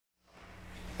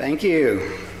Thank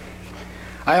you.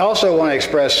 I also want to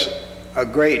express a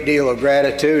great deal of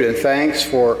gratitude and thanks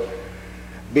for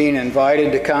being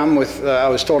invited to come with, I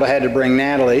was told I had to bring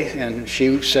Natalie, and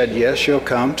she said yes, she'll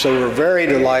come. So we're very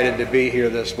delighted to be here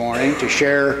this morning to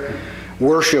share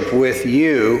worship with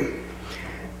you.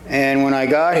 And when I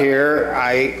got here,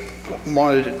 I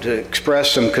wanted to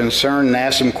express some concern and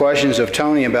ask some questions of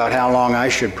Tony about how long I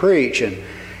should preach. And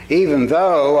even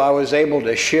though I was able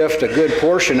to shift a good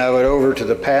portion of it over to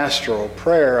the pastoral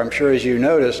prayer, I'm sure as you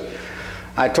noticed,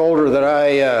 I told her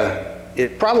that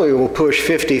it probably will push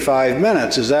 55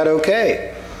 minutes. Is that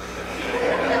okay?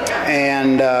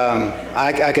 And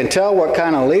I can tell what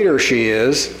kind of leader she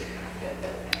is.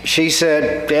 She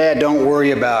said, "Dad, don't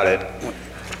worry about it.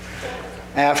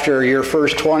 After your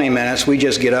first 20 minutes, we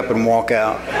just get up and walk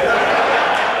out."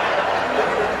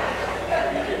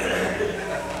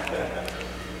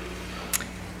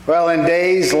 Well, in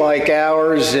days like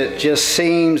ours, it just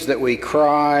seems that we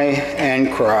cry and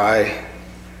cry.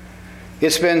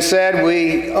 It's been said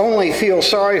we only feel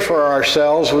sorry for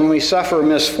ourselves when we suffer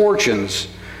misfortunes.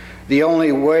 The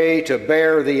only way to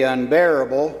bear the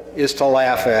unbearable is to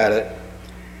laugh at it.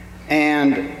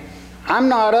 And I'm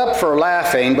not up for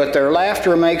laughing, but their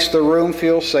laughter makes the room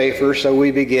feel safer, so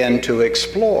we begin to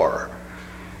explore.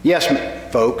 Yes,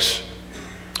 folks,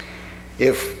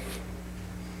 if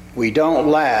we don't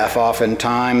laugh,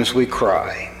 oftentimes we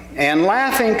cry. And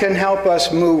laughing can help us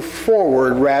move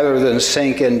forward rather than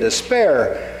sink in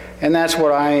despair. And that's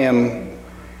what I am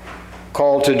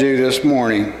called to do this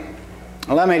morning.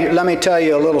 Let me tell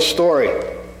you a little story.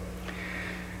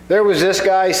 There was this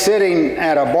guy sitting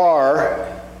at a bar,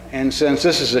 and since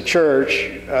this is a church,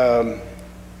 a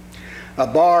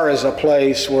bar is a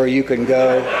place where you can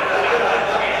go.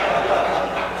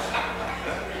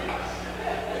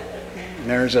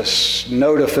 There's a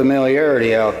note of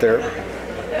familiarity out there.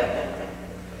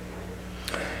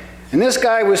 And this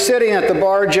guy was sitting at the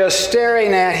bar just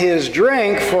staring at his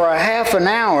drink for a half an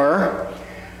hour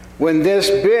when this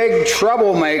big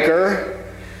troublemaker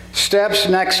steps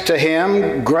next to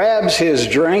him, grabs his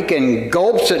drink and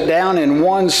gulps it down in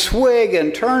one swig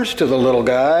and turns to the little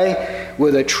guy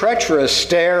with a treacherous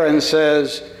stare and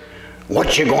says,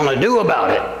 "What you gonna do about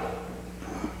it?"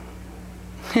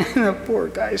 And the poor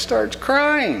guy starts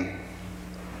crying.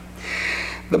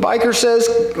 The biker says,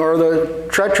 or the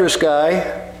treacherous guy,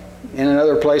 in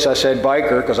another place I said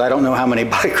biker because I don't know how many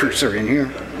bikers are in here.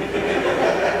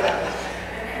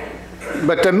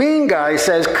 But the mean guy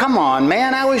says, "Come on,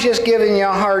 man, I was just giving you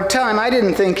a hard time. I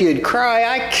didn't think you'd cry.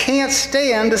 I can't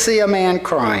stand to see a man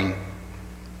crying."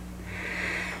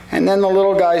 And then the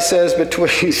little guy says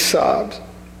between sobs,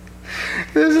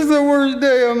 "This is the worst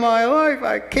day of my life.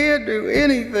 I can't do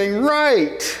anything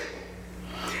right.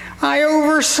 I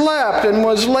overslept and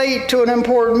was late to an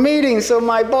important meeting, so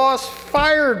my boss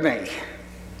fired me.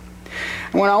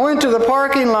 When I went to the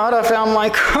parking lot, I found my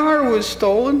car was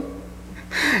stolen,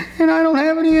 and I don't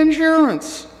have any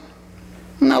insurance.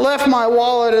 And I left my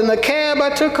wallet in the cab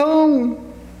I took home.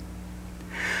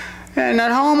 And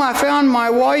at home, I found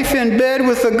my wife in bed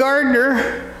with the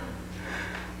gardener.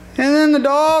 And then the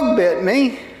dog bit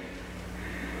me.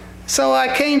 So I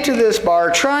came to this bar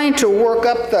trying to work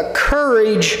up the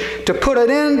courage to put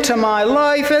an end to my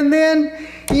life, and then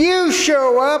you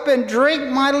show up and drink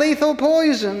my lethal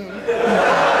poison."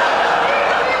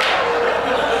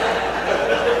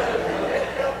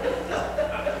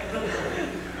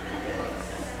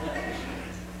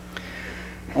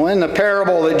 Well, in the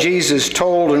parable that Jesus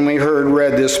told and we heard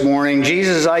read this morning,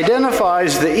 Jesus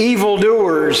identifies the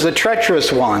evildoers, the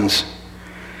treacherous ones,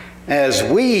 as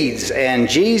weeds, and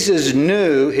Jesus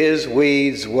knew his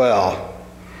weeds well.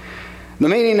 The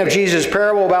meaning of Jesus'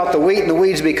 parable about the wheat and the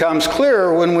weeds becomes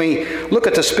clearer when we look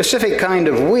at the specific kind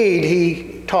of weed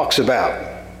he talks about.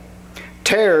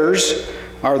 Tares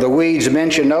are the weeds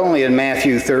mentioned only in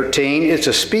Matthew 13. It's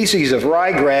a species of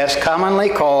ryegrass commonly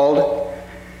called,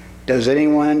 does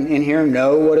anyone in here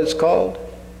know what it's called?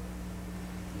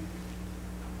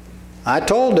 I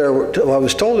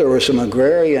was told there was some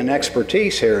agrarian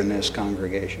expertise here in this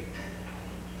congregation.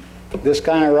 This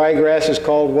kind of ryegrass is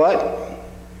called what?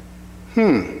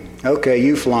 Okay,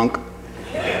 you flunk.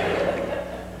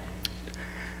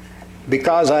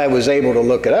 Because I was able to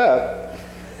look it up,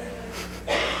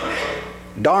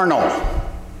 darnel.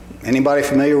 Anybody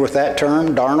familiar with that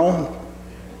term, darnel?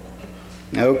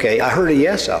 Okay, I heard a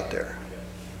yes out there.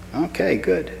 Okay,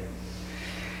 good.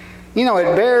 You know,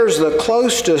 it bears the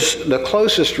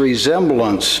closest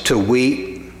resemblance to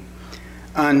wheat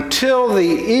until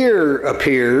the ear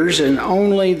appears, and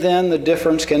only then the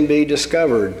difference can be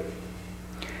discovered.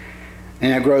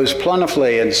 and it grows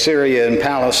plentifully in Syria and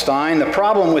Palestine. The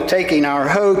problem with taking our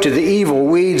hoe to the evil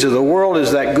weeds of the world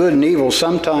is that good and evil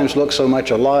sometimes look so much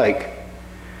alike.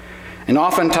 And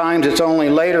oftentimes it's only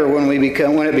later when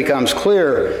it becomes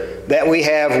clear that we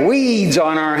have weeds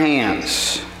on our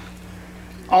hands.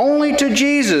 Only to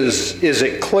Jesus is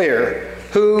it clear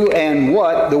who and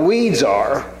what the weeds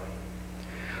are.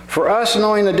 For us,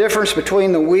 knowing the difference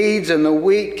between the weeds and the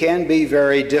wheat can be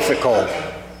very difficult.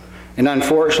 And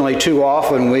unfortunately, too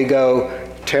often we go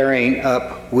tearing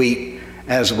up wheat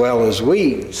as well as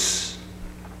weeds.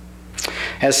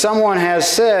 As someone has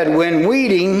said, when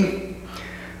weeding,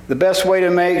 the best way to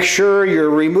make sure you're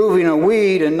removing a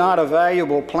weed and not a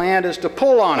valuable plant is to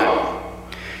pull on it.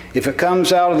 If it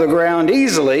comes out of the ground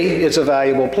easily, it's a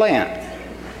valuable plant.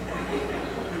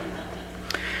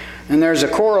 And there's a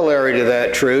corollary to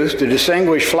that truth. To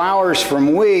distinguish flowers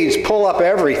from weeds, pull up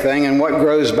everything, and what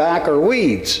grows back are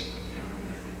weeds.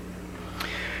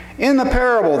 In the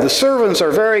parable, the servants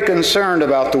are very concerned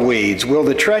about the weeds. Will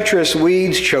the treacherous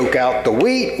weeds choke out the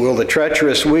wheat? Will the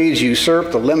treacherous weeds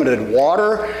usurp the limited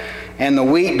water, and the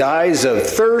wheat dies of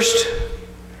thirst?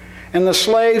 And the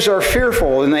slaves are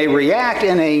fearful, and they react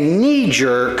in a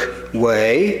knee-jerk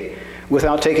way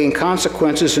without taking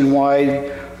consequences and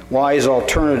wise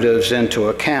alternatives into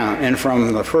account. And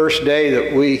from the first day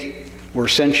that we were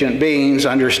sentient beings,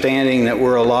 understanding that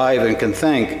we're alive and can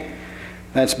think,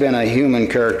 that's been a human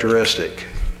characteristic,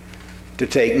 to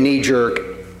take knee-jerk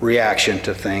reaction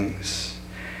to things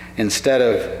instead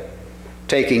of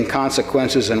taking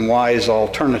consequences and wise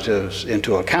alternatives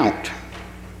into account.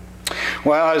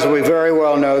 Well, as we very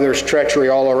well know, there's treachery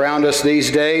all around us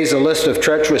these days. A list of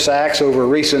treacherous acts over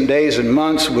recent days and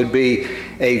months would be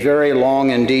a very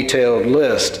long and detailed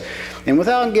list. And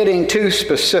without getting too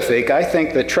specific, I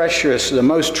think the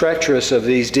most treacherous of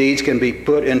these deeds can be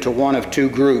put into one of two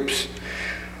groups.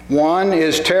 One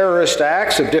is terrorist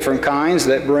acts of different kinds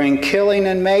that bring killing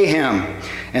and mayhem.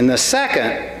 And the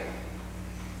second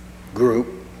group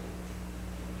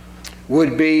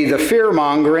would be the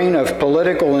fear-mongering of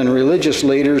political and religious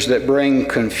leaders that bring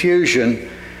confusion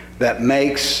that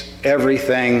makes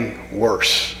everything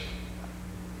worse.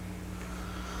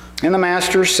 And the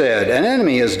master said, "An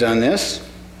enemy has done this."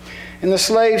 And the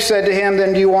slave said to him,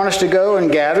 "Then do you want us to go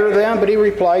and gather them?" But he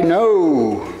replied,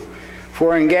 "No,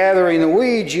 for in gathering the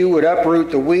weeds you would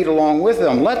uproot the wheat along with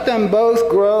them. Let them both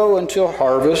grow until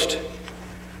harvest."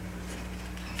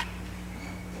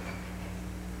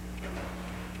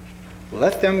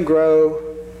 Let them grow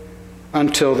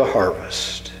until the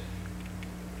harvest.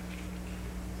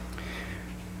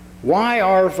 Why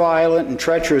are violent and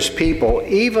treacherous people,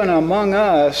 even among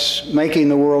us, making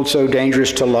the world so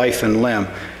dangerous to life and limb?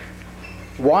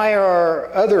 Why are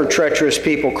other treacherous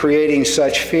people creating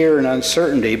such fear and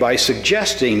uncertainty by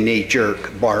suggesting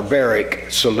knee-jerk, barbaric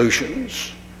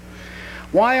solutions?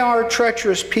 Why are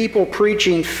treacherous people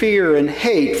preaching fear and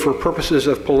hate for purposes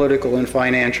of political and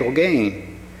financial gain?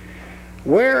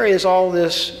 Where is all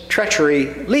this treachery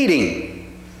leading?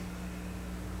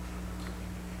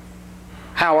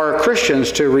 How are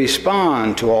Christians to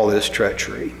respond to all this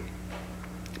treachery?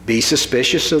 Be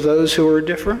suspicious of those who are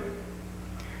different?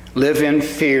 Live in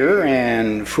fear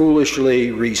and foolishly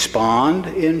respond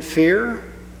in fear?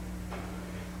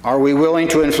 Are we willing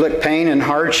to inflict pain and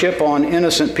hardship on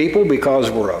innocent people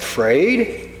because we're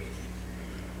afraid?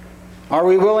 Are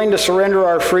we willing to surrender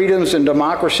our freedoms and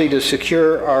democracy to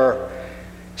secure our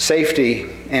safety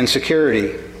and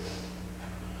security?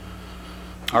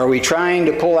 Are we trying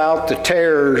to pull out the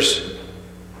tares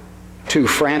too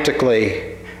frantically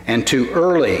and too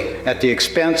early at the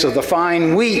expense of the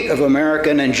fine wheat of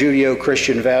American and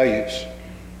Judeo-Christian values?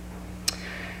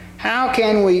 How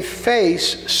can we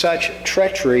face such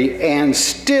treachery and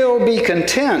still be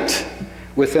content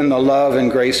within the love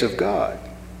and grace of God?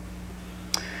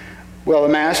 Well, the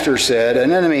master said,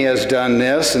 "An enemy has done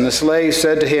this." And the slave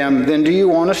said to him, "Then do you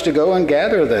want us to go and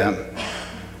gather them?"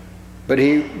 But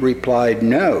he replied,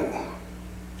 "No,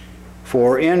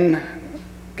 for in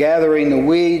gathering the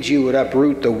weeds you would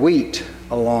uproot the wheat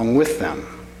along with them."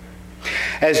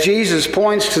 As Jesus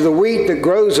points to the wheat that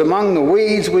grows among the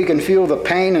weeds, we can feel the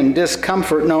pain and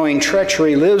discomfort knowing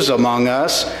treachery lives among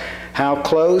us. How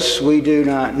close, we do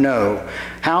not know.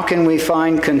 How can we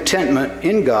find contentment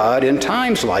in God in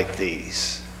times like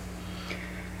these?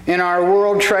 In our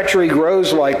world, treachery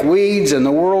grows like weeds, and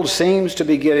the world seems to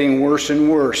be getting worse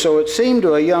and worse. So it seemed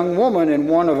to a young woman in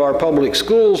one of our public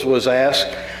schools was asked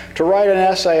to write an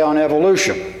essay on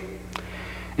evolution.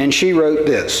 And she wrote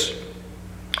this: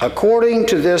 "According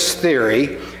to this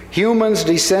theory, humans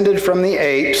descended from the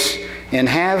apes and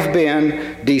have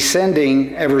been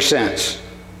descending ever since."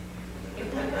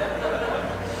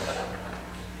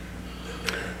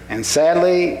 And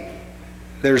sadly,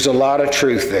 there's a lot of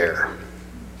truth there.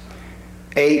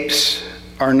 Apes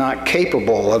are not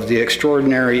capable of the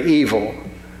extraordinary evil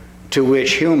to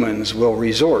which humans will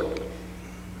resort.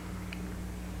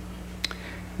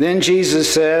 Then Jesus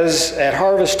says, "At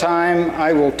harvest time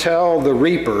I will tell the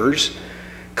reapers,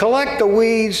 collect the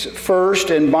weeds first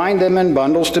and bind them in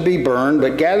bundles to be burned,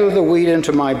 but gather the wheat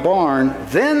into my barn.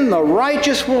 Then the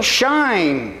righteous will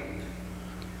shine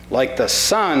like the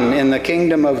sun in the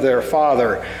kingdom of their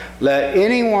Father. Let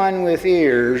anyone with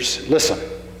ears listen."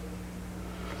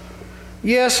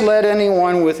 Yes, let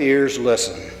anyone with ears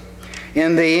listen.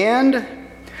 In the end,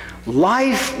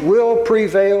 life will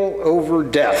prevail over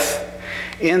death.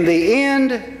 In the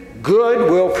end, good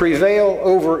will prevail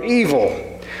over evil.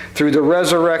 Through the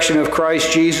resurrection of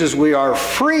Christ Jesus, we are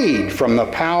freed from the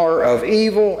power of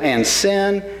evil and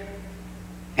sin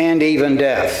and even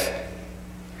death.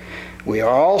 We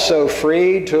are also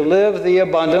freed to live the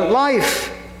abundant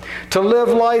life, to live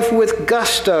life with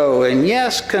gusto and,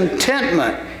 yes,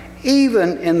 contentment,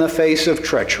 even in the face of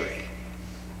treachery.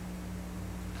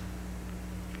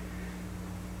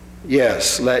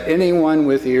 Yes, let anyone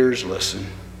with ears listen.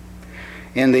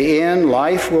 In the end,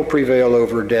 life will prevail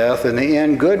over death. In the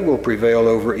end, good will prevail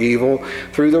over evil.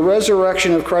 Through the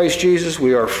resurrection of Christ Jesus,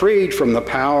 we are freed from the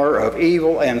power of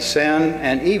evil and sin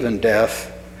and even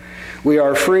death. We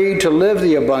are freed to live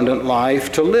the abundant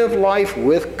life, to live life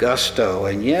with gusto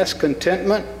and, yes,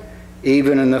 contentment,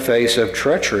 even in the face of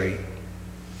treachery.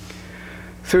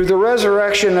 Through the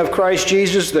resurrection of Christ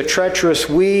Jesus, the treacherous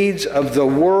weeds of the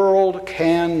world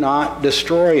cannot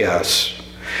destroy us.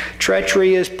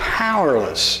 Treachery is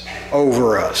powerless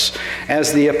over us.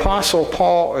 As the Apostle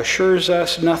Paul assures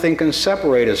us, nothing can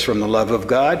separate us from the love of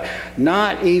God,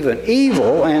 not even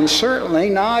evil, and certainly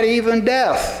not even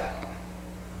death.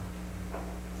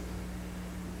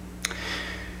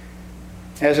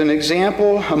 As an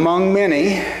example among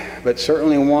many, but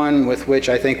certainly one with which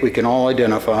I think we can all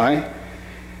identify,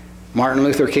 Martin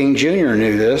Luther King Jr.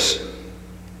 knew this.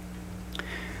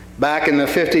 Back in the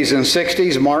 50s and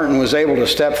 60s, Martin was able to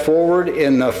step forward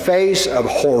in the face of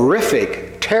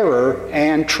horrific terror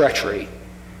and treachery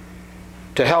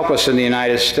to help us in the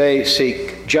United States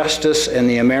seek justice in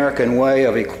the American way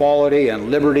of equality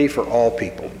and liberty for all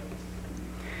people.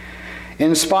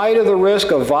 In spite of the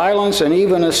risk of violence and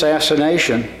even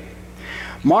assassination,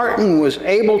 Martin was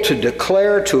able to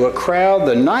declare to a crowd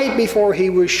the night before he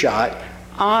was shot,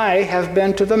 "I have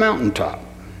been to the mountaintop."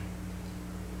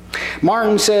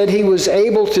 Martin said he was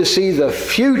able to see the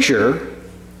future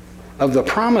of the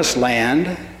promised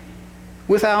land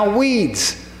without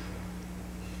weeds.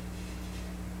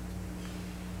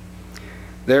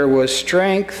 There was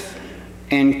strength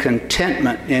and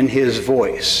contentment in his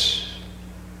voice,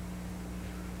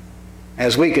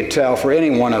 as we could tell for any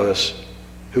one of us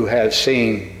who has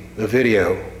seen the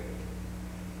video.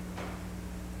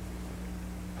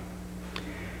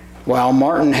 While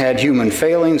Martin had human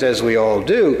failings, as we all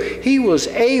do, he was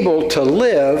able to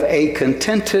live a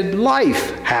contented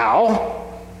life. How?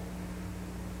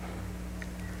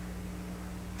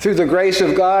 Through the grace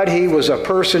of God, he was a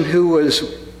person who was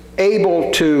able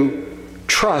to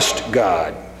trust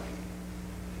God.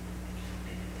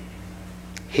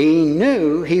 He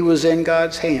knew he was in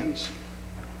God's hands.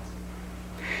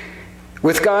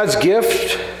 With God's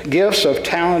gifts of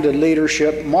talented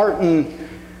leadership, Martin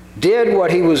did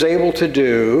what he was able to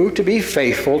do to be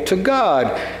faithful to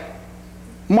God.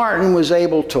 Martin was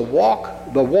able to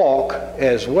walk the walk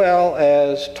as well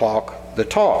as talk the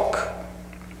talk.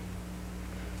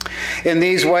 In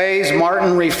these ways,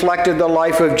 Martin reflected the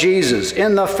life of Jesus.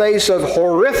 In the face of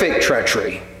horrific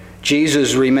treachery,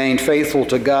 Jesus remained faithful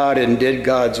to God and did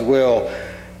God's will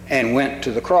and went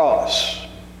to the cross.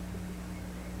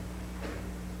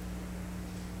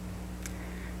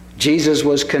 Jesus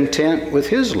was content with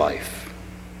his life,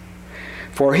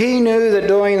 for he knew that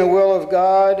doing the will of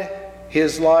God,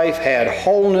 his life had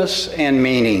wholeness and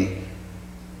meaning.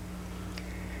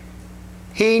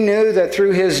 He knew that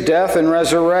through his death and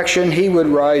resurrection, he would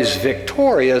rise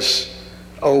victorious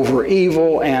over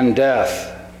evil and death.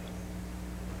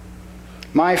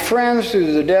 My friends,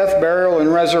 through the death, burial,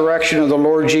 and resurrection of the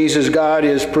Lord Jesus, God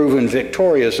is proven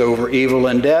victorious over evil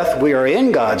and death. We are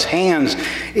in God's hands.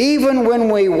 Even when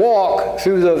we walk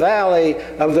through the valley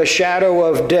of the shadow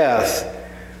of death,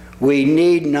 we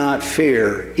need not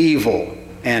fear evil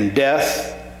and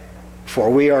death, for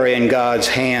we are in God's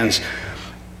hands.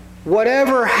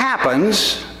 Whatever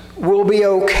happens will be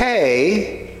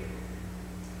okay,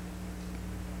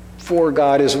 for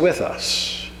God is with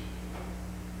us.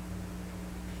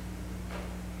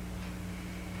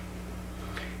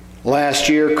 Last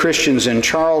year, Christians in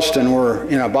Charleston were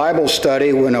in a Bible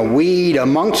study when a weed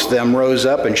amongst them rose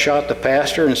up and shot the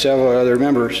pastor and several other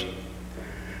members.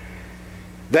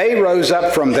 They rose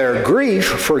up from their grief,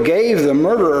 forgave the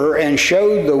murderer, and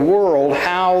showed the world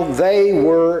how they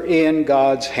were in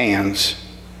God's hands.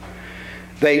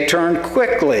 They turned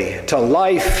quickly to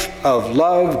life of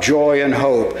love, joy, and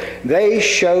hope. They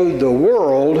showed the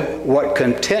world what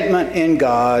contentment in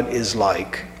God is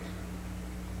like.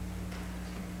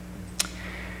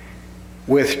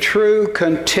 With true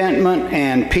contentment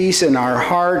and peace in our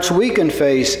hearts, we can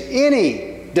face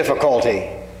any difficulty,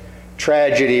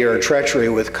 tragedy, or treachery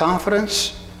with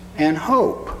confidence and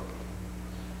hope.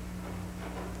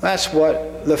 That's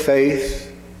what the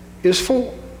faith is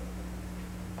for.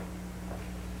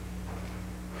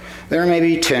 There may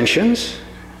be tensions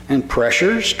and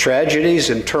pressures, tragedies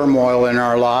and turmoil in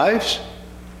our lives,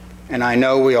 and I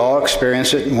know we all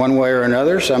experience it in one way or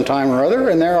another, sometime or other,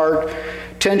 and there are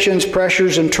tensions,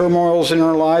 pressures, and turmoils in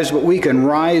our lives, but we can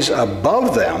rise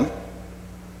above them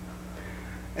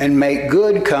and make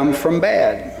good come from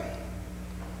bad.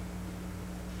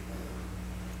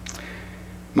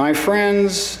 My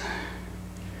friends,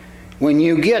 when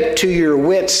you get to your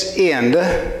wit's end,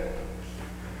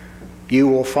 you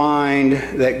will find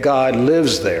that God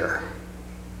lives there.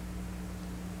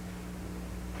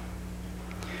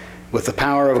 With the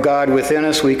power of God within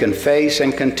us, we can face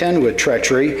and contend with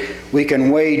treachery. We can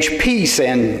wage peace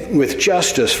and with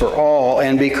justice for all.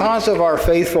 And because of our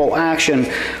faithful action,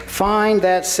 find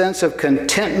that sense of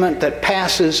contentment that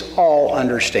passes all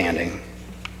understanding.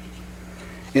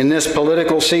 In this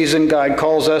political season, God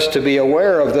calls us to be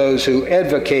aware of those who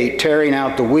advocate tearing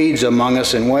out the weeds among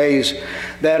us in ways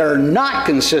that are not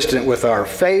consistent with our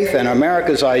faith and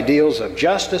America's ideals of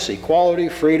justice, equality,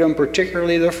 freedom,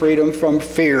 particularly the freedom from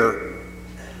fear.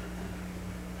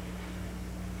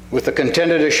 With the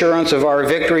contented assurance of our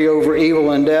victory over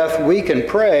evil and death, we can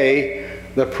pray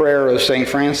the prayer of St.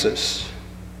 Francis.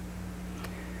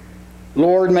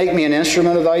 Lord, make me an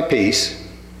instrument of thy peace.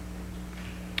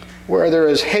 Where there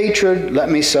is hatred, let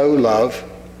me sow love.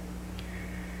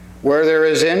 Where there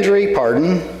is injury,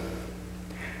 pardon.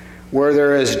 Where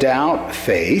there is doubt,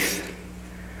 faith.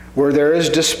 Where there is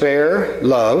despair,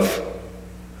 love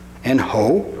and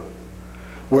hope.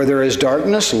 Where there is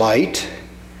darkness, light.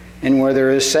 And where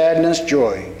there is sadness,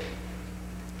 joy.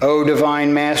 O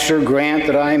divine Master, grant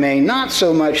that I may not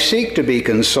so much seek to be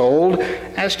consoled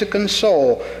as to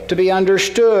console, to be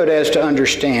understood as to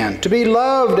understand, to be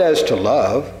loved as to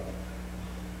love.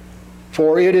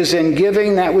 For it is in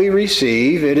giving that we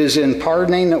receive, it is in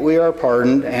pardoning that we are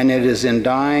pardoned, and it is in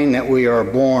dying that we are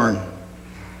born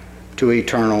to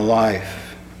eternal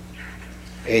life.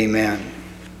 Amen.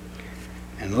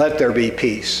 And let there be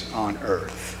peace on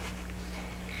earth.